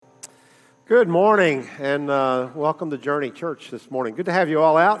Good morning, and welcome to Journey Church this morning. Good to have you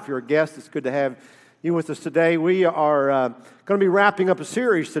all out. If you're a guest, it's good to have you with us today. We are going to be wrapping up a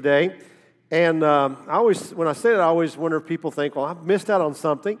series today, and when I say that, I always wonder if people think, well, I've missed out on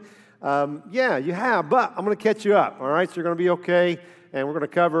something. Yeah, you have, but I'm going to catch you up, all right? So you're going to be okay, and we're going to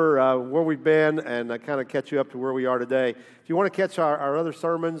cover where we've been and kind of catch you up to where we are today. If you want to catch our other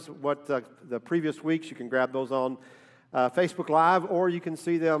sermons, the previous weeks, you can grab those on Facebook Live, or you can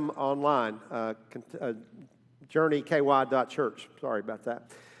see them online, journeyky.church. Sorry about that.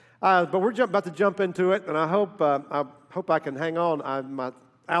 But we're about to jump into it, and I hope I can hang on. My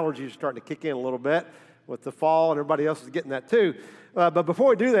allergies are starting to kick in a little bit with the fall, and everybody else is getting that too. But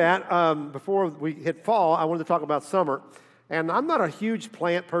before we do that, before we hit fall, I wanted to talk about summer. And I'm not a huge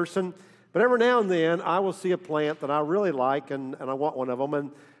plant person, but every now and then I will see a plant that I really like, and I want one of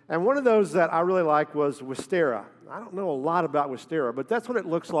them. And one of those that I really like was wisteria. I don't know a lot about wisteria, but that's what it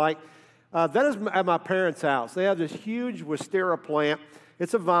looks like. That is at my parents' house. They have this huge wisteria plant.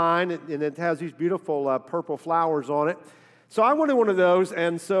 It's a vine, and it has these beautiful purple flowers on it. So I wanted one of those,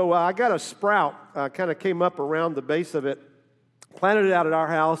 and so I got a sprout, kind of came up around the base of it, planted it out at our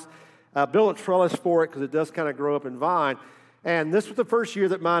house, built a trellis for it because it does kind of grow up in vine. And this was the first year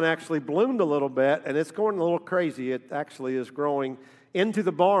that mine actually bloomed a little bit, and it's going a little crazy. It actually is growing into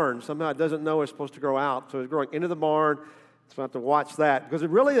the barn. Somehow it doesn't know it's supposed to grow out, so it's growing into the barn. So I have to watch that because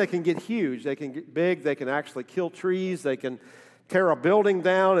they can get huge. They can get big. They can actually kill trees. They can tear a building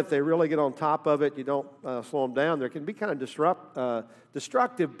down if they really get on top of it. You don't slow them down. They can be kind of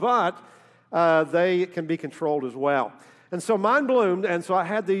destructive, but they can be controlled as well. And so mine bloomed, and so I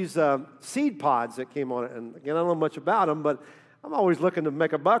had these seed pods that came on it. And again, I don't know much about them, but I'm always looking to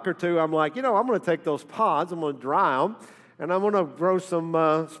make a buck or two. I'm like, I'm going to take those pods, I'm going to dry them, and I'm going to grow some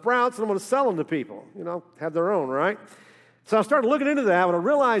sprouts, and I'm going to sell them to people, have their own, right? So I started looking into that, and I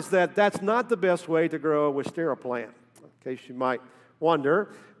realized that that's not the best way to grow a wisteria plant, in case you might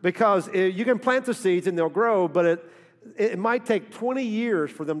wonder, because you can plant the seeds and they'll grow, but it might take 20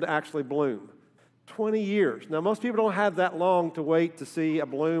 years for them to actually bloom. 20 years. Now, most people don't have that long to wait to see a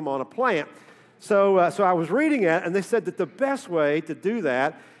bloom on a plant. So I was reading it, and they said that the best way to do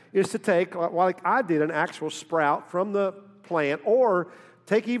that is to take, like I did, an actual sprout from the plant, or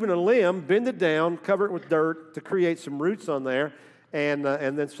take even a limb, bend it down, cover it with dirt to create some roots on there, and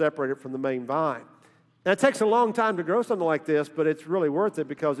then separate it from the main vine. Now, it takes a long time to grow something like this, but it's really worth it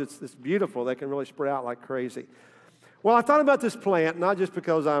because it's beautiful. They can really spread out like crazy. Well, I thought about this plant, not just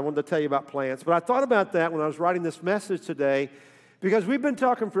because I wanted to tell you about plants, but I thought about that when I was writing this message today, because we've been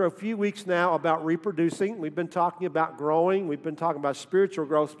talking for a few weeks now about reproducing. We've been talking about growing. We've been talking about spiritual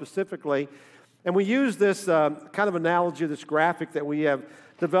growth specifically. And we use this kind of analogy, this graphic that we have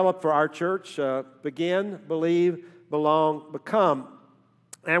developed for our church, begin, believe, belong, become.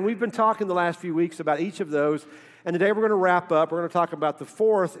 And we've been talking the last few weeks about each of those. And today we're going to wrap up. We're going to talk about the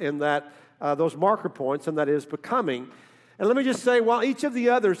fourth in that those marker points, and that is becoming. And let me just say, while each of the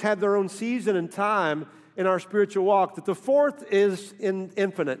others have their own season and time in our spiritual walk, that the fourth is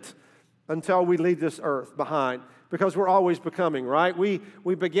infinite until we leave this earth behind, because we're always becoming, right? We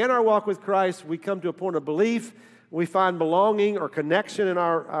begin our walk with Christ, we come to a point of belief, we find belonging or connection in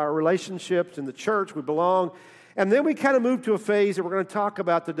our relationships in the church, we belong, and then we kind of move to a phase that we're going to talk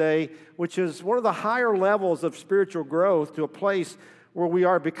about today, which is one of the higher levels of spiritual growth, to a place where we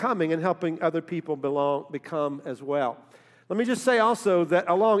are becoming and helping other people become as well. Let me just say also that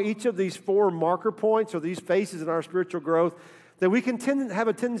along each of these four marker points, or these phases in our spiritual growth, that we can have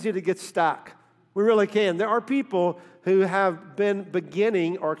a tendency to get stuck. We really can. There are people who have been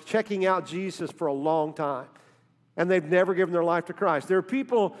beginning or checking out Jesus for a long time, and they've never given their life to Christ. There are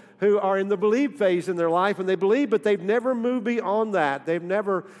people who are in the believe phase in their life, and they believe, but they've never moved beyond that. They've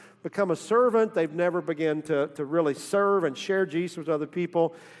never become a servant. They've never begun to really serve and share Jesus with other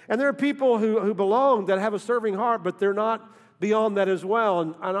people. And there are people who belong that have a serving heart, but they're not beyond that as well.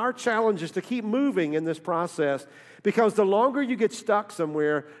 And our challenge is to keep moving in this process, because the longer you get stuck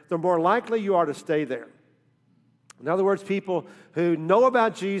somewhere, the more likely you are to stay there. In other words, people who know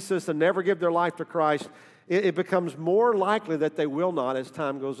about Jesus and never give their life to Christ, it becomes more likely that they will not as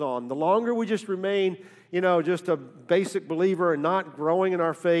time goes on. The longer we just remain, just a basic believer and not growing in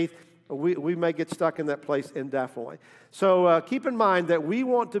our faith, we may get stuck in that place indefinitely. So keep in mind that we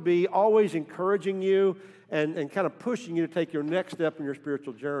want to be always encouraging you and kind of pushing you to take your next step in your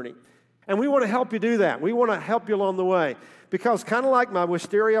spiritual journey. And we want to help you do that. We want to help you along the way. Because kind of like my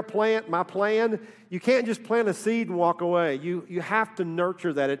wisteria plant, my plan, you can't just plant a seed and walk away. You have to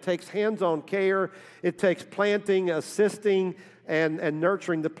nurture that. It takes hands-on care. It takes planting, assisting, and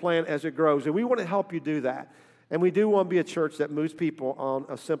nurturing the plant as it grows. And we want to help you do that. And we do want to be a church that moves people on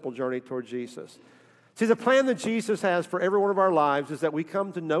a simple journey toward Jesus. See, the plan that Jesus has for every one of our lives is that we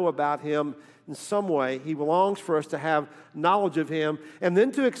come to know about him in some way. He longs for us to have knowledge of him and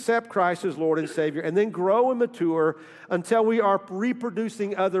then to accept Christ as Lord and Savior and then grow and mature until we are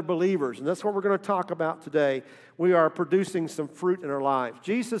reproducing other believers. And that's what we're going to talk about today. We are producing some fruit in our lives.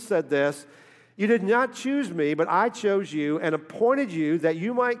 Jesus said this, "You did not choose me, but I chose you and appointed you that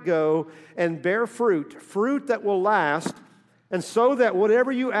you might go and bear fruit, fruit that will last, and so that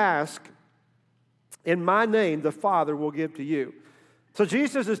whatever you ask in my name, the Father will give to you." So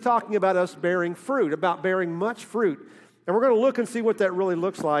Jesus is talking about us bearing fruit, about bearing much fruit. And we're going to look and see what that really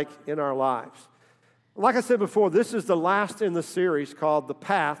looks like in our lives. Like I said before, this is the last in the series called The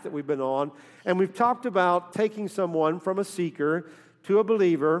Path that we've been on. And we've talked about taking someone from a seeker to a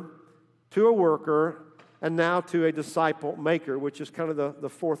believer, to a worker, and now to a disciple maker, which is kind of the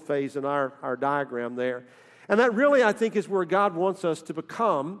fourth phase in our diagram there. And that really, I think, is where God wants us to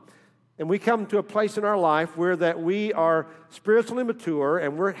become. And we come to a place in our life where that we are spiritually mature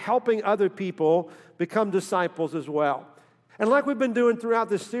and we're helping other people become disciples as well. And like we've been doing throughout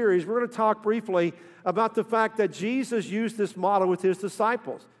this series, we're going to talk briefly about the fact that Jesus used this model with his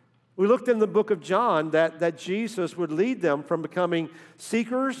disciples. We looked in the book of John that Jesus would lead them from becoming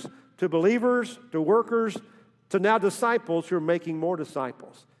seekers to believers to workers to now disciples who are making more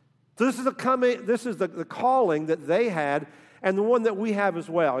disciples. So this is the calling that they had and the one that we have as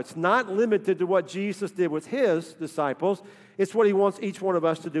well. It's not limited to what Jesus did with his disciples. It's what he wants each one of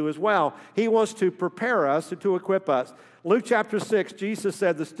us to do as well. He wants to prepare us and to equip us. Luke chapter 6, Jesus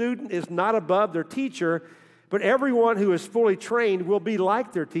said, "The student is not above their teacher, but everyone who is fully trained will be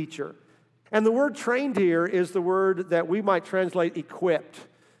like their teacher." And the word trained here is the word that we might translate equipped.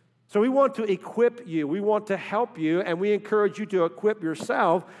 So we want to equip you. We want to help you, and we encourage you to equip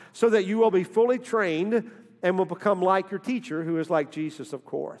yourself so that you will be fully trained and will become like your teacher, who is like Jesus, of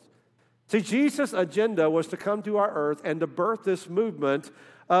course. See, Jesus' agenda was to come to our earth and to birth this movement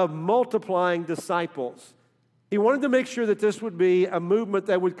of multiplying disciples. He wanted to make sure that this would be a movement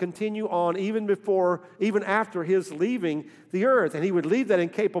that would continue on even after his leaving the earth, and he would leave that in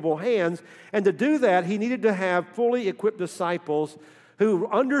capable hands. And to do that, he needed to have fully equipped disciples who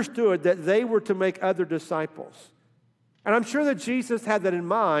understood that they were to make other disciples. And I'm sure that Jesus had that in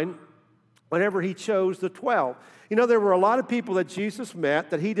mind whenever he chose the 12. You know, there were a lot of people that Jesus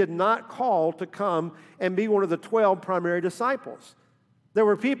met that he did not call to come and be one of the 12 primary disciples. There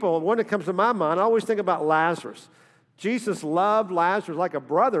were people, one that comes to my mind, I always think about Lazarus. Jesus loved Lazarus like a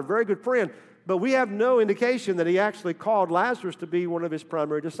brother, very good friend, but we have no indication that he actually called Lazarus to be one of his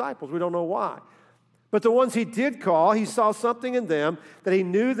primary disciples. We don't know why. But the ones he did call, he saw something in them that he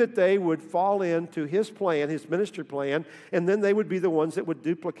knew that they would fall into his plan, his ministry plan, and then they would be the ones that would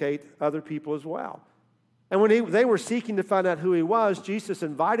duplicate other people as well. And when they were seeking to find out who he was, Jesus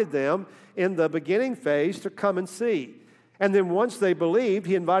invited them in the beginning phase to come and see. And then once they believed,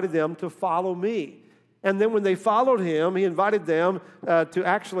 he invited them to follow me. And then when they followed him, he invited them to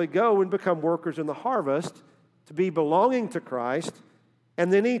actually go and become workers in the harvest, to be belonging to Christ.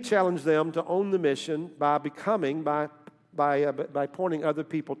 And then he challenged them to own the mission by pointing other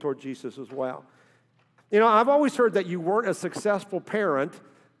people toward Jesus as well. You know, I've always heard that you weren't a successful parent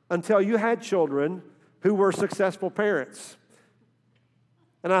until you had children who were successful parents.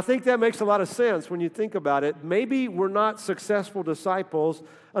 And I think that makes a lot of sense when you think about it. Maybe we're not successful disciples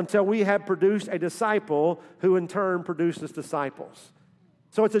until we have produced a disciple who in turn produces disciples.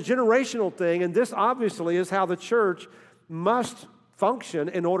 So it's a generational thing, and this obviously is how the church must function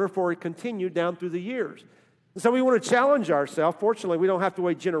in order for it to continue down through the years. And so we want to challenge ourselves. Fortunately, we don't have to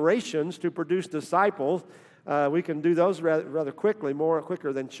wait generations to produce disciples. We can do those rather quickly, more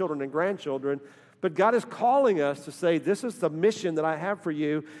quicker than children and grandchildren. But God is calling us to say, this is the mission that I have for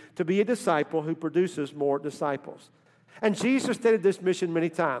you, to be a disciple who produces more disciples. And Jesus stated this mission many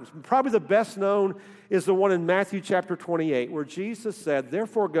times. Probably the best known is the one in Matthew chapter 28, where Jesus said,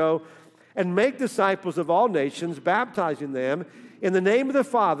 "Therefore go and make disciples of all nations, baptizing them in the name of the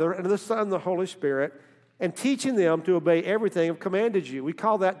Father and of the Son and the Holy Spirit, and teaching them to obey everything I've commanded you." We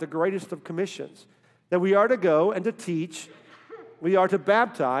call that the greatest of commissions, that we are to go and to teach, we are to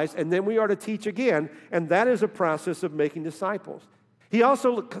baptize, and then we are to teach again, and that is a process of making disciples. He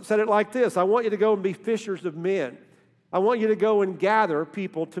also said it like this: "I want you to go and be fishers of men. I want you to go and gather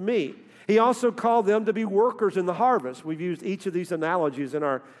people to me." He also called them to be workers in the harvest. We've used each of these analogies in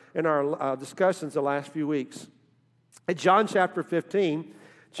our discussions the last few weeks. In John chapter 15,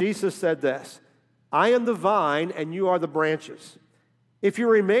 Jesus said this: "I am the vine, and you are the branches. If you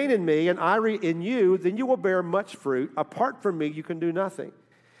remain in me, and I in you, then you will bear much fruit. Apart from me, you can do nothing.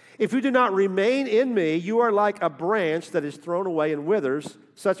 If you do not remain in me, you are like a branch that is thrown away and withers.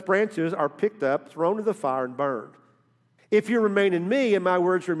 Such branches are picked up, thrown into the fire, and burned. If you remain in me and my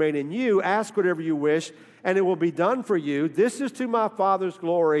words remain in you, ask whatever you wish, and it will be done for you. This is to my Father's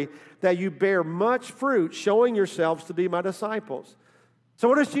glory, that you bear much fruit, showing yourselves to be my disciples. So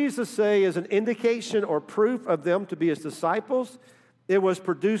what does Jesus say is an indication or proof of them to be his disciples? It was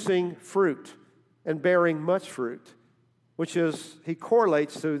producing fruit and bearing much fruit, which is, he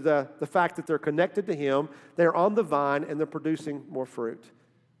correlates to the fact that they're connected to him, they're on the vine, and they're producing more fruit.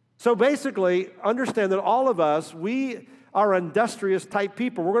 So basically, understand that all of us, we are industrious type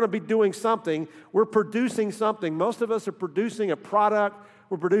people. We're going to be doing something. We're producing something. Most of us are producing a product.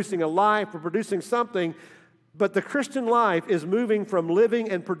 We're producing a life. We're producing something. But the Christian life is moving from living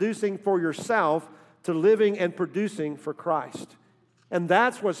and producing for yourself to living and producing for Christ. And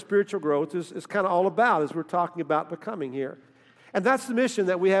that's what spiritual growth is kind of all about, as we're talking about becoming here. And that's the mission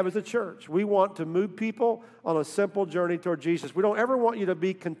that we have as a church. We want to move people on a simple journey toward Jesus. We don't ever want you to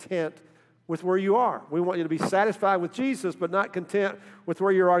be content with where you are. We want you to be satisfied with Jesus, but not content with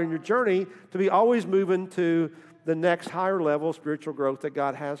where you are in your journey, to be always moving to the next higher level of spiritual growth that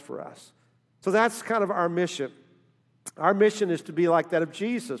God has for us. So that's kind of our mission. Our mission is to be like that of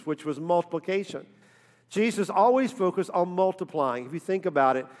Jesus, which was multiplication. Jesus always focused on multiplying. If you think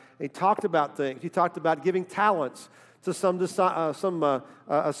about it, he talked about things. He talked about giving talents to some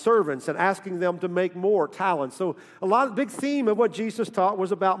servants and asking them to make more talents. So big theme of what Jesus taught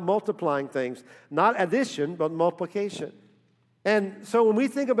was about multiplying things, not addition, but multiplication. And so when we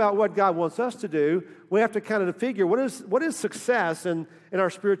think about what God wants us to do, we have to kind of figure what is success in our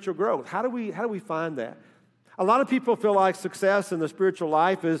spiritual growth. How do we find that? A lot of people feel like success in the spiritual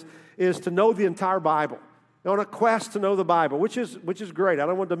life is to know the entire Bible. They're on a quest to know the Bible, which is great. I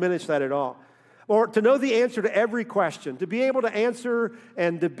don't want to diminish that at all. Or to know the answer to every question, to be able to answer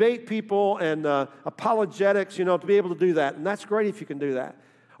and debate people and apologetics, to be able to do that. And that's great if you can do that.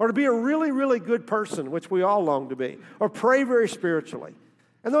 Or to be a really, really good person, which we all long to be. Or pray very spiritually.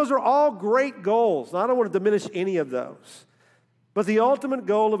 And those are all great goals. And I don't want to diminish any of those. But the ultimate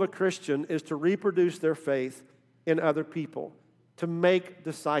goal of a Christian is to reproduce their faith in other people, to make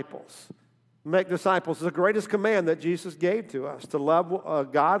disciples. Make disciples is the greatest command that Jesus gave to us, to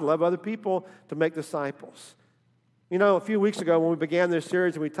love God, love other people, to make disciples. A few weeks ago when we began this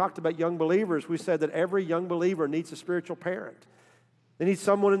series and we talked about young believers, we said that every young believer needs a spiritual parent. They need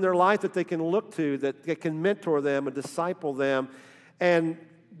someone in their life that they can look to, that can mentor them and disciple them. And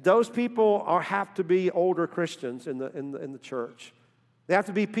those people have to be older Christians in the church. They have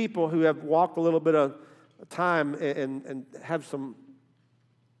to be people who have walked a little bit of time and have some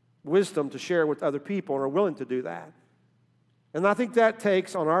wisdom to share with other people and are willing to do that. And I think that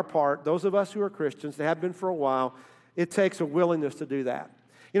takes, on our part, those of us who are Christians, they have been for a while, it takes a willingness to do that.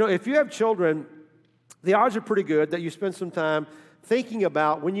 If you have children, the odds are pretty good that you spend some time thinking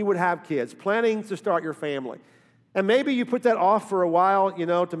about when you would have kids, planning to start your family. And maybe you put that off for a while,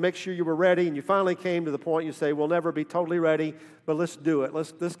 to make sure you were ready, and you finally came to the point you say, we'll never be totally ready, but let's do it.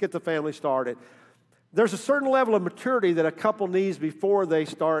 Let's get the family started. There's a certain level of maturity that a couple needs before they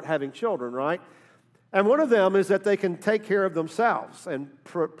start having children, right? And one of them is that they can take care of themselves and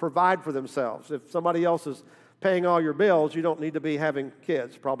provide for themselves. If somebody else is paying all your bills, you don't need to be having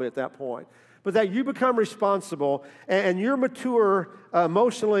kids probably at that point. But that you become responsible and you're mature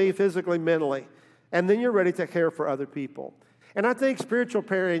emotionally, physically, mentally, and then you're ready to care for other people. And I think spiritual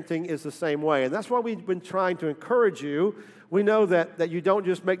parenting is the same way. And that's why we've been trying to encourage you. We know that you don't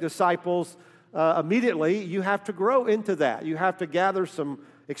just make disciples immediately. You have to grow into that. You have to gather some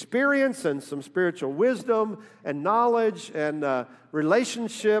experience and some spiritual wisdom and knowledge and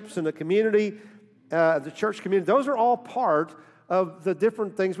relationships in the community, the church community. Those are all part of the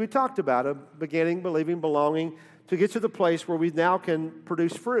different things we talked about, of beginning, believing, belonging, to get to the place where we now can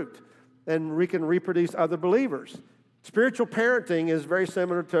produce fruit and we can reproduce other believers. Spiritual parenting is very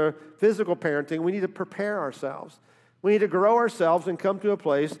similar to physical parenting. We need to prepare ourselves. We need to grow ourselves and come to a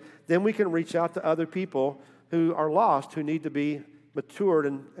place, then we can reach out to other people who are lost, who need to be matured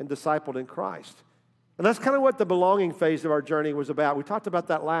and discipled in Christ. And that's kind of what the belonging phase of our journey was about. We talked about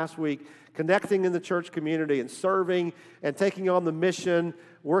that last week, connecting in the church community and serving and taking on the mission,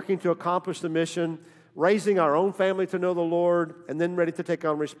 working to accomplish the mission, raising our own family to know the Lord, and then ready to take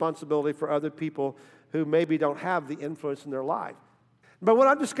on responsibility for other people who maybe don't have the influence in their life. But what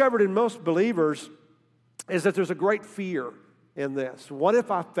I've discovered in most believers is that there's a great fear in this. What if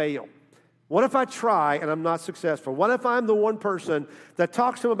I fail? What if I try and I'm not successful? What if I'm the one person that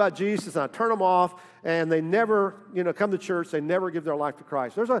talks to them about Jesus and I turn them off and they never, come to church, they never give their life to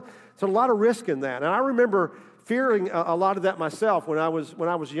Christ? There's a lot of risk in that. And I remember fearing a lot of that myself when I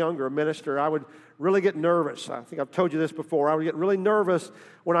was younger, a minister. I would really get nervous. I think I've told you this before. I would get really nervous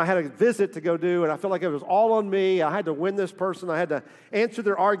when I had a visit to go do, and I felt like it was all on me. I had to win this person. I had to answer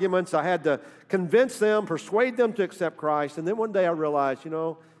their arguments. I had to convince them, persuade them to accept Christ. And then one day I realized,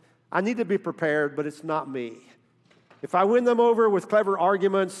 I need to be prepared, but it's not me. If I win them over with clever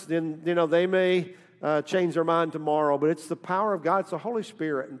arguments, then, they may change their mind tomorrow. But it's the power of God. It's the Holy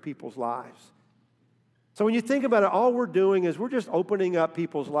Spirit in people's lives. So when you think about it, all we're doing is we're just opening up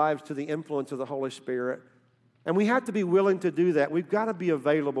people's lives to the influence of the Holy Spirit. And we have to be willing to do that. We've got to be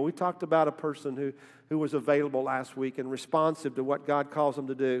available. We talked about a person who was available last week and responsive to what God calls them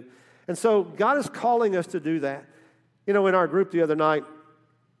to do. And so God is calling us to do that. In our group the other night,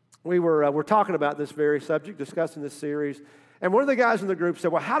 we're talking about this very subject, discussing this series. And one of the guys in the group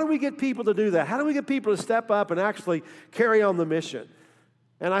said, well, how do we get people to do that? How do we get people to step up and actually carry on the mission?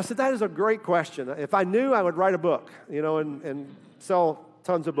 And I said, that is a great question. If I knew, I would write a book, and sell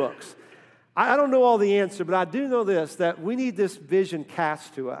tons of books. I don't know all the answer, but I do know this, that we need this vision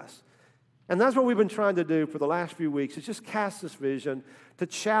cast to us. And that's what we've been trying to do for the last few weeks, is just cast this vision to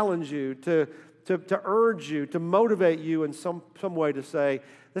challenge you, to urge you, to motivate you in some way to say,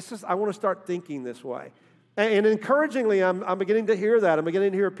 I want to start thinking this way. And encouragingly, I'm beginning to hear that. I'm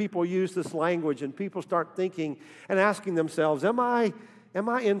beginning to hear people use this language, and people start thinking and asking themselves, Am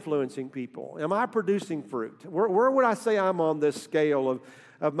I influencing people? Am I producing fruit? Where would I say I'm on this scale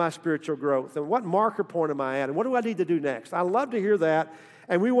of my spiritual growth? And what marker point am I at? And what do I need to do next? I love to hear that,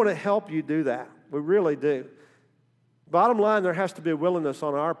 and we want to help you do that. We really do. Bottom line, there has to be a willingness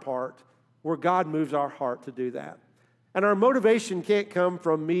on our part where God moves our heart to do that. And our motivation can't come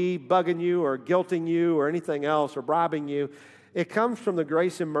from me bugging you or guilting you or anything else or bribing you. It comes from the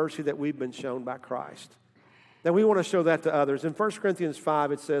grace and mercy that we've been shown by Christ. And we want to show that to others. In 1 Corinthians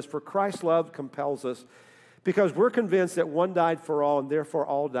 5, it says, for Christ's love compels us, because we're convinced that one died for all, and therefore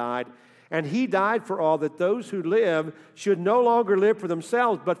all died. And he died for all, that those who live should no longer live for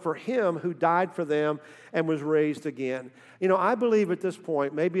themselves, but for him who died for them and was raised again. I believe at this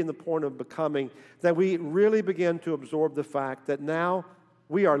point, maybe in the point of becoming, that we really begin to absorb the fact that now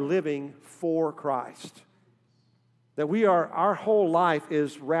we are living for Christ. That our whole life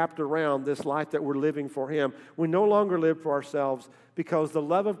is wrapped around this life that we're living for him. We no longer live for ourselves because the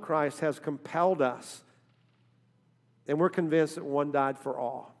love of Christ has compelled us. And we're convinced that one died for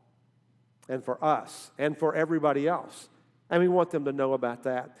all, and for us, and for everybody else. And we want them to know about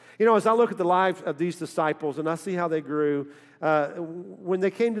that. As I look at the lives of these disciples and I see how they grew, when they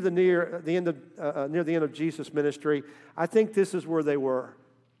came to near the end of Jesus' ministry, I think this is where they were.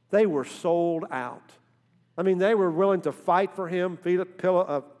 They were sold out. They were willing to fight for him.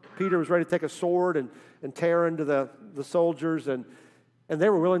 Peter was ready to take a sword and tear into the soldiers, and they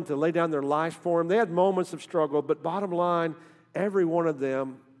were willing to lay down their lives for him. They had moments of struggle, but bottom line, every one of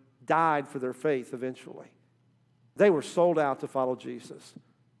them died for their faith eventually. They were sold out to follow Jesus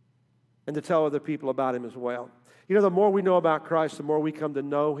and to tell other people about him as well. The more we know about Christ, the more we come to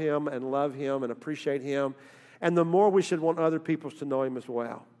know him and love him and appreciate him, and the more we should want other people to know him as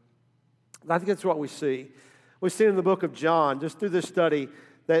well. I think that's what we see. We see in the book of John, just through this study,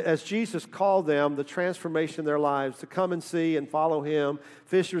 that as Jesus called them, the transformation in their lives, to come and see and follow him,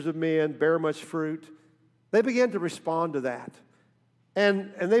 fishers of men, bear much fruit, they began to respond to that.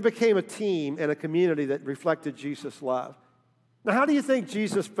 And they became a team and a community that reflected Jesus' love. Now, how do you think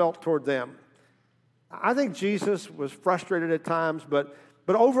Jesus felt toward them? I think Jesus was frustrated at times, but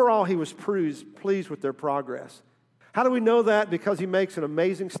overall he was pleased with their progress. How do we know that? Because he makes an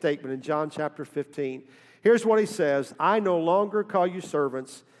amazing statement in John chapter 15. Here's what he says, I no longer call you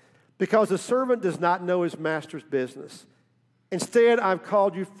servants, because a servant does not know his master's business. Instead, I've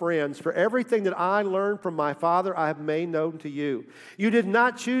called you friends, for everything that I learned from my Father I have made known to you. You did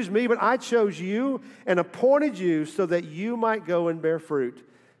not choose me, but I chose you and appointed you so that you might go and bear fruit.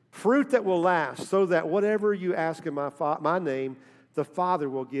 Fruit that will last, so that whatever you ask in my name, the Father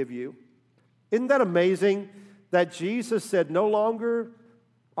will give you. Isn't that amazing that Jesus said, no longer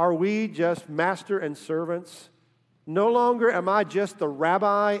are we just master and servants? No longer am I just the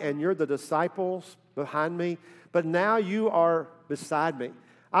rabbi and you're the disciples behind me, but now you are beside me.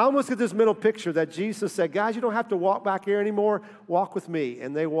 I almost get this mental picture that Jesus said, guys, you don't have to walk back here anymore. Walk with me.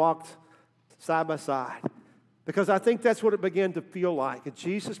 And they walked side by side. Because I think that's what it began to feel like. And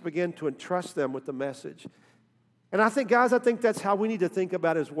Jesus began to entrust them with the message. And I think, guys, that's how we need to think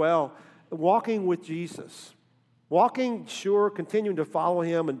about it as well. Walking with Jesus. Walking, sure, continuing to follow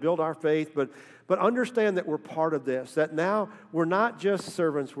him and build our faith, but understand that we're part of this, that now we're not just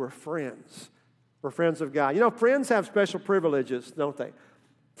servants, we're friends. We're friends of God. Friends have special privileges, don't they?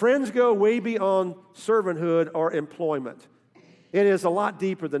 Friends go way beyond servanthood or employment. It is a lot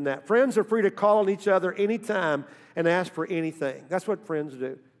deeper than that. Friends are free to call on each other anytime and ask for anything. That's what friends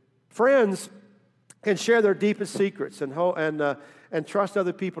do. Friends can share their deepest secrets and trust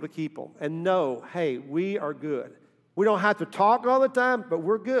other people to keep them and know, hey, we are good. We don't have to talk all the time, but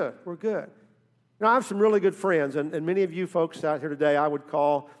we're good. We're good. Now, I have some really good friends, and many of you folks out here today I would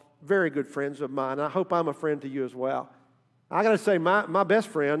call very good friends of mine. I hope I'm a friend to you as well. I got to say, my best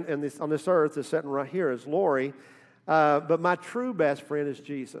friend on this earth is sitting right here is Lori, but my true best friend is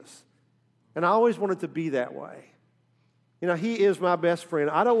Jesus. And I always wanted to be that way. You know, he is my best friend.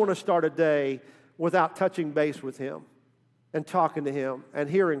 I don't want to start a day without touching base with him and talking to him and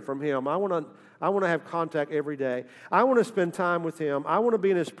hearing from him. I want to have contact every day. I want to spend time with him. I want to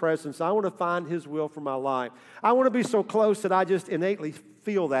be in his presence. I want to find his will for my life. I want to be so close that I just innately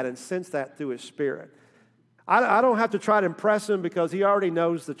feel that and sense that through his spirit. I don't have to try to impress him because he already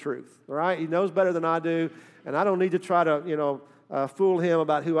knows the truth, all right? He knows better than I do, and I don't need to try to, fool him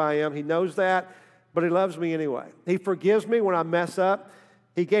about who I am. He knows that, but he loves me anyway. He forgives me when I mess up.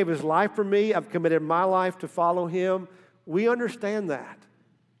 He gave his life for me. I've committed my life to follow him. We understand that.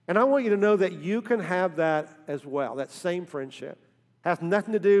 And I want you to know that you can have that as well, that same friendship. Has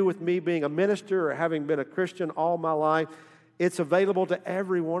nothing to do with me being a minister or having been a Christian all my life. It's available to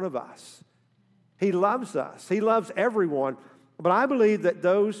every one of us. He loves us. He loves everyone. But I believe that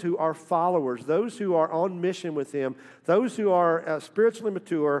those who are followers, those who are on mission with him, those who are spiritually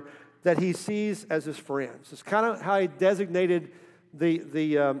mature, that he sees as his friends. It's kind of how he designated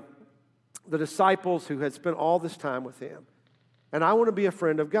the disciples who had spent all this time with him. And I want to be a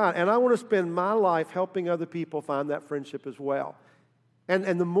friend of God. And I want to spend my life helping other people find that friendship as well.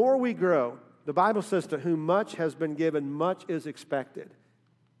 And the more we grow, the Bible says, to whom much has been given, much is expected.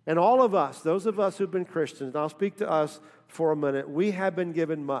 And all of us, those of us who've been Christians, and I'll speak to us for a minute, we have been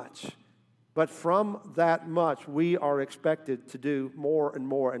given much. But from that much, we are expected to do more and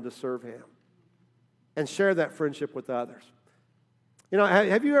more and to serve him and share that friendship with others. You know,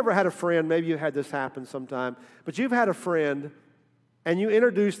 have you ever had a friend, maybe you had this happen sometime, but you've had a friend and you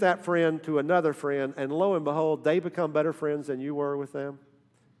introduce that friend to another friend, and lo and behold, they become better friends than you were with them?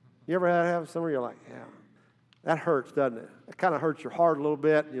 You ever had have somewhere you're like, yeah, that hurts, doesn't it? It kind of hurts your heart a little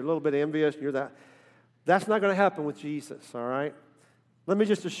bit. You're a little bit envious. That's not going to happen with Jesus, all right? Let me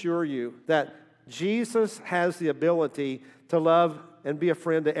just assure you that Jesus has the ability to love and be a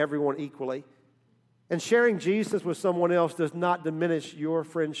friend to everyone equally. And sharing Jesus with someone else does not diminish your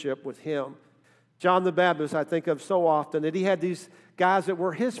friendship with him. John the Baptist, I think of so often, that he had these guys that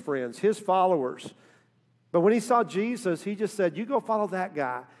were his friends, his followers. But when he saw Jesus, he just said, you go follow that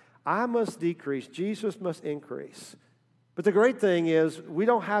guy. I must decrease. Jesus must increase. But the great thing is we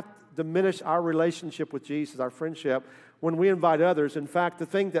don't have to diminish our relationship with Jesus, our friendship, when we invite others. In fact, the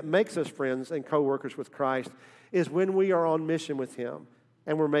thing that makes us friends and co-workers with Christ is when we are on mission with him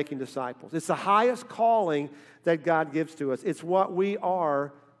and we're making disciples. It's the highest calling that God gives to us. It's what we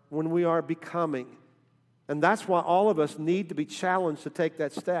are when we are becoming. And that's why all of us need to be challenged to take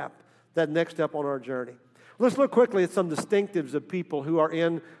that step, that next step on our journey. Let's look quickly at some distinctives of people who are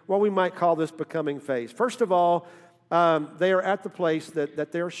in what we might call this becoming phase. First of all, they are at the place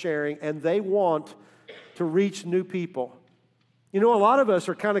that they're sharing, and they want to reach new people. You know, a lot of us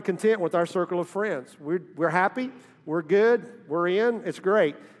are kind of content with our circle of friends. We're happy, we're good, we're in, it's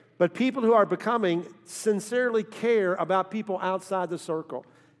great. But people who are becoming sincerely care about people outside the circle.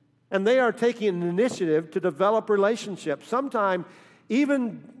 And they are taking an initiative to develop relationships. Sometimes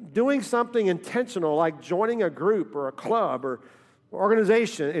even doing something intentional like joining a group or a club or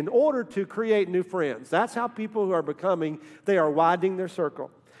organization in order to create new friends. That's how people who are becoming, they are widening their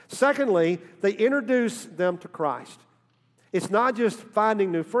circle. Secondly, they introduce them to Christ. It's not just finding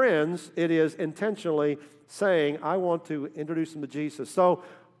new friends, it is intentionally saying, I want to introduce them to Jesus. So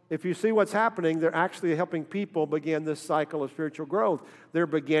if you see what's happening, they're actually helping people begin this cycle of spiritual growth. They're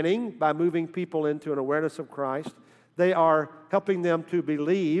beginning by moving people into an awareness of Christ. They are helping them to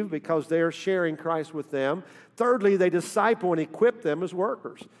believe because they're sharing Christ with them. Thirdly, they disciple and equip them as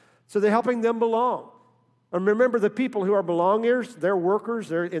workers. So they're helping them belong. And remember, the people who are belongers, they're workers,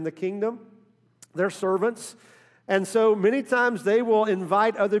 they're in the kingdom, they're servants. And so many times they will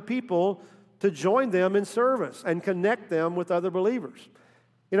invite other people to join them in service and connect them with other believers.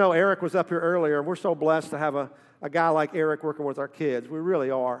 You know, Eric was up here earlier, and we're so blessed to have a guy like Eric working with our kids. We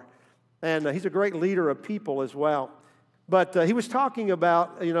really are. And he's a great leader of people as well. But he was talking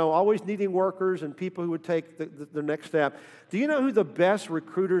about, always needing workers and people who would take the next step. Do you know who the best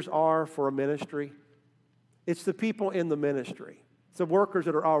recruiters are for a ministry? It's the people in the ministry. It's the workers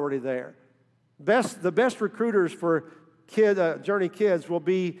that are already there. The best recruiters for Journey Kids will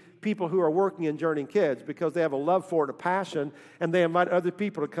be people who are working in Journey Kids because they have a love for it, a passion, and they invite other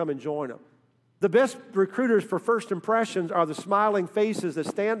people to come and join them. The best recruiters for first impressions are the smiling faces that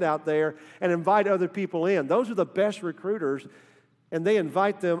stand out there and invite other people in. Those are the best recruiters, and they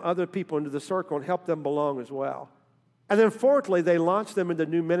invite other people into the circle and help them belong as well. And then fourthly, they launch them into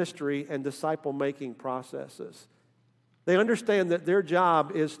new ministry and disciple-making processes. They understand that their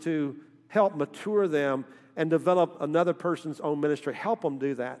job is to help mature them and develop another person's own ministry. Help them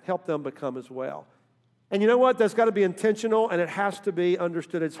do that. Help them become as well. And you know what? That's got to be intentional, and it has to be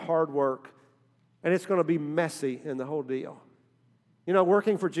understood it's hard work. And it's going to be messy in the whole deal. You know,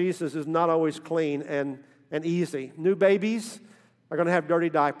 working for Jesus is not always clean and easy. New babies are going to have dirty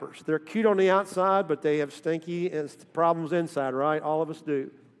diapers. They're cute on the outside, but they have stinky problems inside, right? All of us do.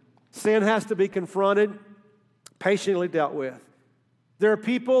 Sin has to be confronted, patiently dealt with. There are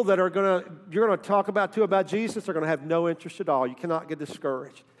people that you're going to talk about Jesus, are going to have no interest at all. You cannot get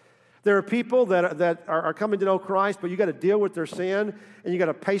discouraged. There are people that are coming to know Christ, but you got to deal with their sin, and you got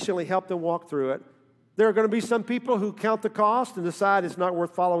to patiently help them walk through it. There are going to be some people who count the cost and decide it's not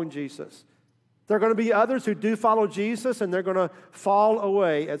worth following Jesus. There are going to be others who do follow Jesus, and they're going to fall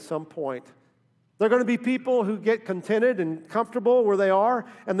away at some point. There are going to be people who get contented and comfortable where they are,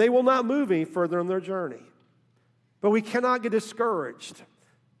 and they will not move any further in their journey. But we cannot get discouraged.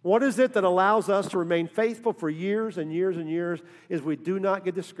 What is it that allows us to remain faithful for years and years and years is we do not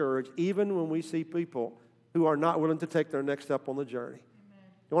get discouraged even when we see people who are not willing to take their next step on the journey. Amen.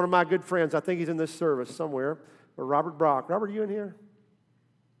 One of my good friends, I think he's in this service somewhere, Robert Brock. Robert, are you in here?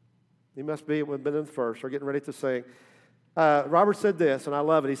 He must be. We've been in the first. We're getting ready to sing. Robert said this, and I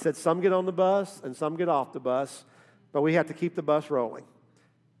love it. He said, some get on the bus and some get off the bus, but we have to keep the bus rolling.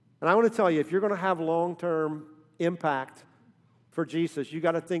 And I want to tell you, if you're going to have long-term impact for Jesus, you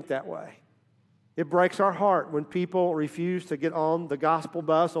got to think that way. It breaks our heart when people refuse to get on the gospel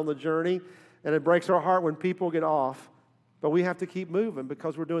bus on the journey, and it breaks our heart when people get off. But we have to keep moving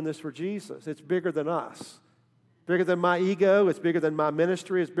because we're doing this for Jesus. It's bigger than us. Bigger than my ego. It's bigger than my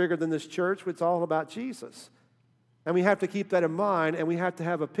ministry. It's bigger than this church. It's all about Jesus. And we have to keep that in mind, and we have to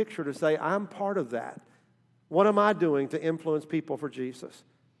have a picture to say, I'm part of that. What am I doing to influence people for Jesus?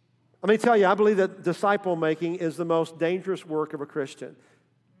 Let me tell you, I believe that disciple making is the most dangerous work of a Christian.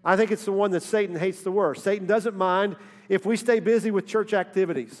 I think it's the one that Satan hates the worst. Satan doesn't mind if we stay busy with church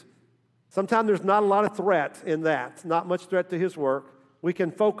activities. Sometimes there's not a lot of threat in that, not much threat to his work. We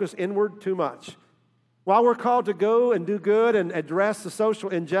can focus inward too much. While we're called to go and do good and address the social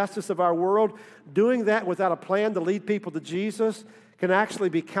injustice of our world, doing that without a plan to lead people to Jesus can actually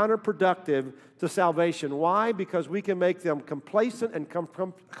be counterproductive to salvation. Why? Because we can make them complacent and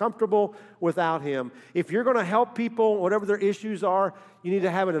comfortable without Him. If you're going to help people, whatever their issues are, you need to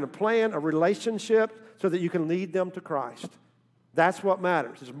have it in a plan, a relationship, so that you can lead them to Christ. That's what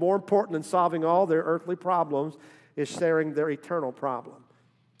matters. It's more important than solving all their earthly problems is sharing their eternal problem.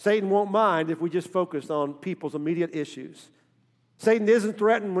 Satan won't mind if we just focus on people's immediate issues. Satan isn't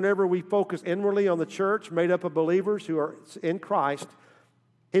threatened whenever we focus inwardly on the church made up of believers who are in Christ.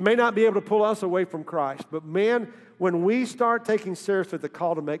 He may not be able to pull us away from Christ, but man, when we start taking seriously the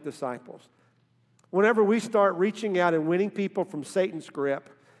call to make disciples, whenever we start reaching out and winning people from Satan's grip,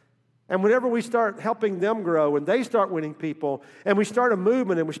 and whenever we start helping them grow and they start winning people, and we start a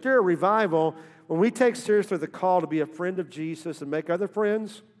movement and we start a revival, when we take seriously the call to be a friend of Jesus and make other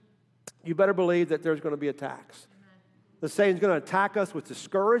friends, you better believe that there's going to be attacks. The Satan's going to attack us with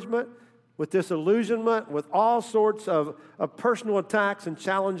discouragement, with disillusionment, with all sorts of personal attacks and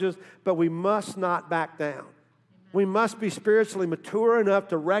challenges, but we must not back down. Amen. We must be spiritually mature enough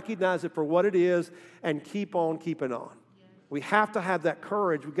to recognize it for what it is and keep on keeping on. Yes. We have to have that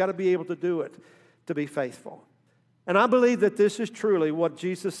courage. We've got to be able to do it, to be faithful. And I believe that this is truly what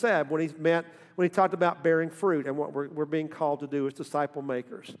Jesus said when he talked about bearing fruit and what we're being called to do as disciple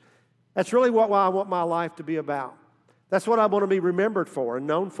makers. That's really what I want my life to be about. That's what I want to be remembered for and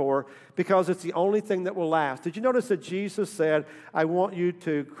known for because it's the only thing that will last. Did you notice that Jesus said, I want you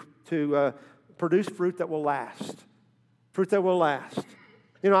to produce fruit that will last? Fruit that will last.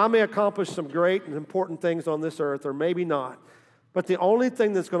 You know, I may accomplish some great and important things on this earth, or maybe not. But the only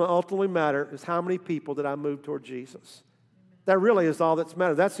thing that's going to ultimately matter is how many people did I move toward Jesus. That really is all that's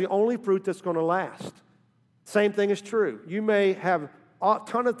matter. That's the only fruit that's going to last. Same thing is true. You may have a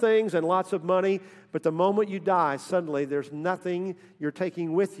ton of things and lots of money, but the moment you die, suddenly there's nothing you're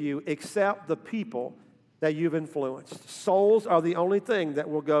taking with you except the people that you've influenced. Souls are the only thing that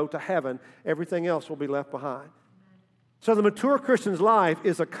will go to heaven. Everything else will be left behind. So the mature Christian's life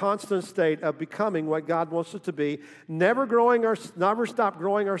is a constant state of becoming what God wants us to be, never stop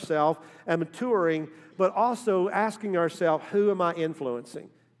growing ourselves and maturing, but also asking ourselves, who am I influencing?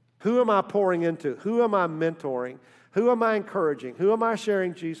 Who am I pouring into? Who am I mentoring? Who am I encouraging? Who am I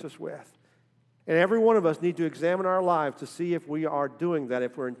sharing Jesus with? And every one of us need to examine our lives to see if we are doing that,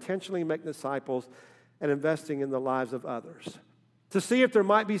 if we're intentionally making disciples and investing in the lives of others. To see if there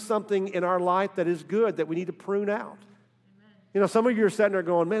might be something in our life that is good that we need to prune out. You know, some of you are sitting there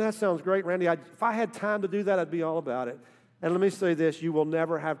going, man, that sounds great, Randy. If I had time to do that, I'd be all about it. And let me say this, you will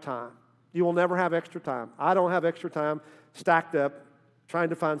never have time. You will never have extra time. I don't have extra time stacked up trying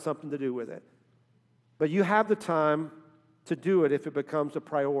to find something to do with it. But you have the time to do it if it becomes a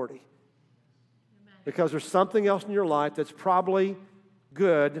priority. Because there's something else in your life that's probably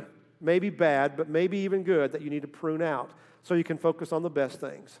good, maybe bad, but maybe even good that you need to prune out so you can focus on the best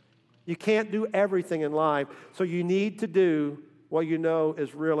things. You can't do everything in life, so you need to do what you know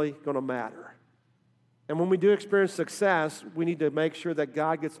is really going to matter. And when we do experience success, we need to make sure that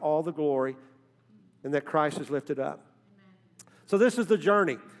God gets all the glory and that Christ is lifted up. Amen. So this is the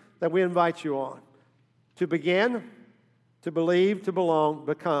journey that we invite you on. To begin, to believe, to belong,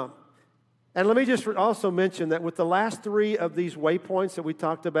 become. And let me just also mention that with the last three of these waypoints that we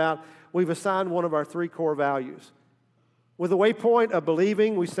talked about, we've assigned one of our three core values. With the waypoint of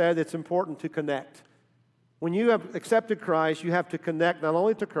believing, we said it's important to connect. When you have accepted Christ, you have to connect not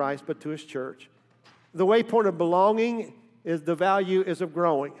only to Christ, but to His church. The waypoint of belonging is the value is of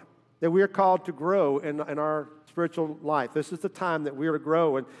growing, that we are called to grow in our spiritual life. This is the time that we are to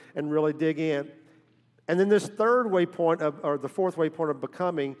grow and really dig in. And then this third waypoint, or the fourth waypoint of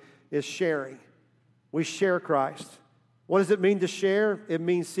becoming, is sharing. We share Christ. What does it mean to share? It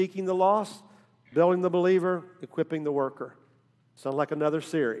means seeking the lost, building the believer, equipping the worker. Sounds like another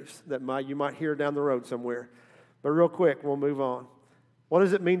series that you might hear down the road somewhere. But real quick, we'll move on. What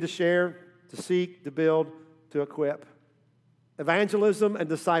does it mean to share, to seek, to build, to equip? Evangelism and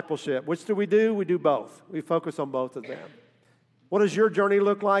discipleship. Which do? We do both. We focus on both of them. What does your journey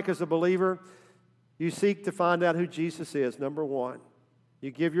look like as a believer? You seek to find out who Jesus is, number one. You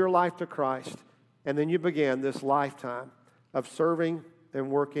give your life to Christ, and then you begin this lifetime of serving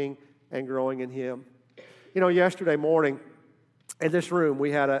and working and growing in Him. You know, yesterday morning in this room,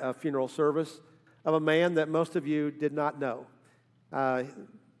 we had a funeral service of a man that most of you did not know.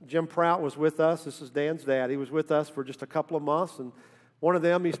 Jim Prout was with us. This is Dan's dad. He was with us for just a couple of months, and one of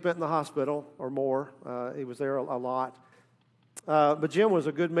them he spent in the hospital or more. He was there a lot. But Jim was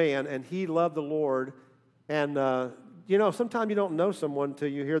a good man, and he loved the Lord. And, you know, sometimes you don't know someone until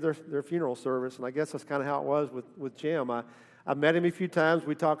you hear their funeral service, and I guess that's kind of how it was with Jim. I met him a few times.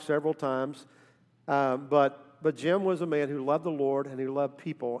 We talked several times. But Jim was a man who loved the Lord, and he loved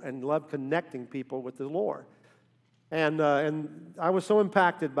people, and loved connecting people with the Lord. And I was so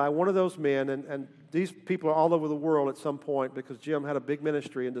impacted by one of those men, and these people are all over the world at some point because Jim had a big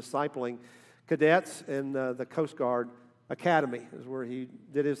ministry in discipling cadets in the Coast Guard Academy, is where he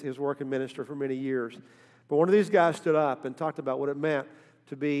did his work in ministry for many years. But one of these guys stood up and talked about what it meant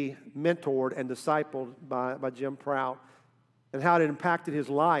to be mentored and discipled by Jim Prout, and how it impacted his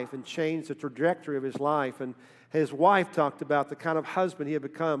life and changed the trajectory of his life. And his wife talked about the kind of husband he had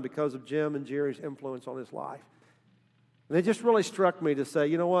become because of Jim and Jerry's influence on his life. And it just really struck me to say,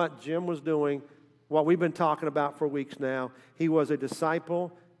 you know what? Jim was doing what we've been talking about for weeks now. He was a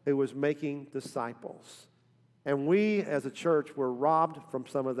disciple who was making disciples. And we as a church were robbed from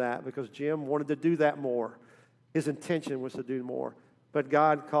some of that because Jim wanted to do that more. His intention was to do more. But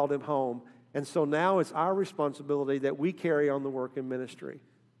God called him home. And so now it's our responsibility that we carry on the work in ministry.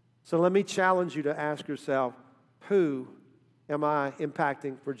 So let me challenge you to ask yourself, who am I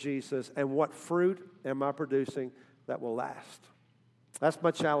impacting for Jesus, and what fruit am I producing that will last? That's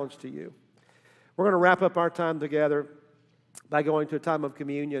my challenge to you. We're going to wrap up our time together by going to a time of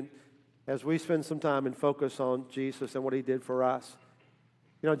communion as we spend some time and focus on Jesus and what He did for us.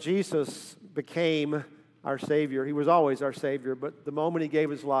 You know, Jesus became our Savior. He was always our Savior, but the moment He gave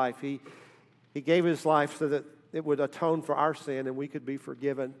His life, He gave His life so that it would atone for our sin and we could be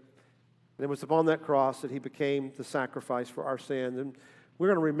forgiven. And it was upon that cross that He became the sacrifice for our sin. And we're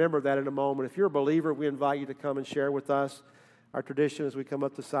going to remember that in a moment. If you're a believer, we invite you to come and share with us. Our tradition is we come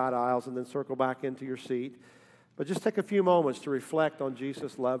up the side aisles and then circle back into your seat. But just take a few moments to reflect on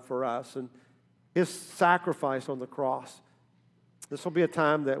Jesus' love for us and His sacrifice on the cross. This will be a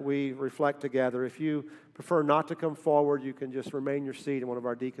time that we reflect together. If you prefer not to come forward, you can just remain in your seat, and one of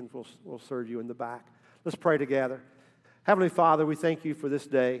our deacons will serve you in the back. Let's pray together. Heavenly Father, we thank You for this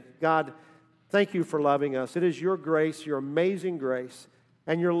day. God, thank You for loving us. It is Your grace, Your amazing grace,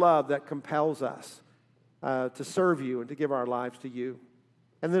 and Your love that compels us. to serve you and to give our lives to you.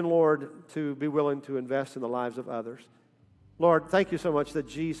 And then, Lord, to be willing to invest in the lives of others. Lord, thank you so much that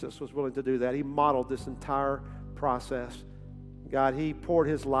Jesus was willing to do that. He modeled this entire process. God, he poured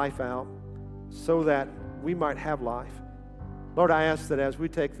his life out so that we might have life. Lord, I ask that as we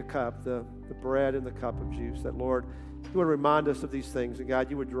take the cup, the bread and the cup of juice, that, Lord, you would remind us of these things, and God,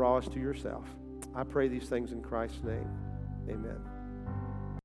 you would draw us to yourself. I pray these things in Christ's name. Amen.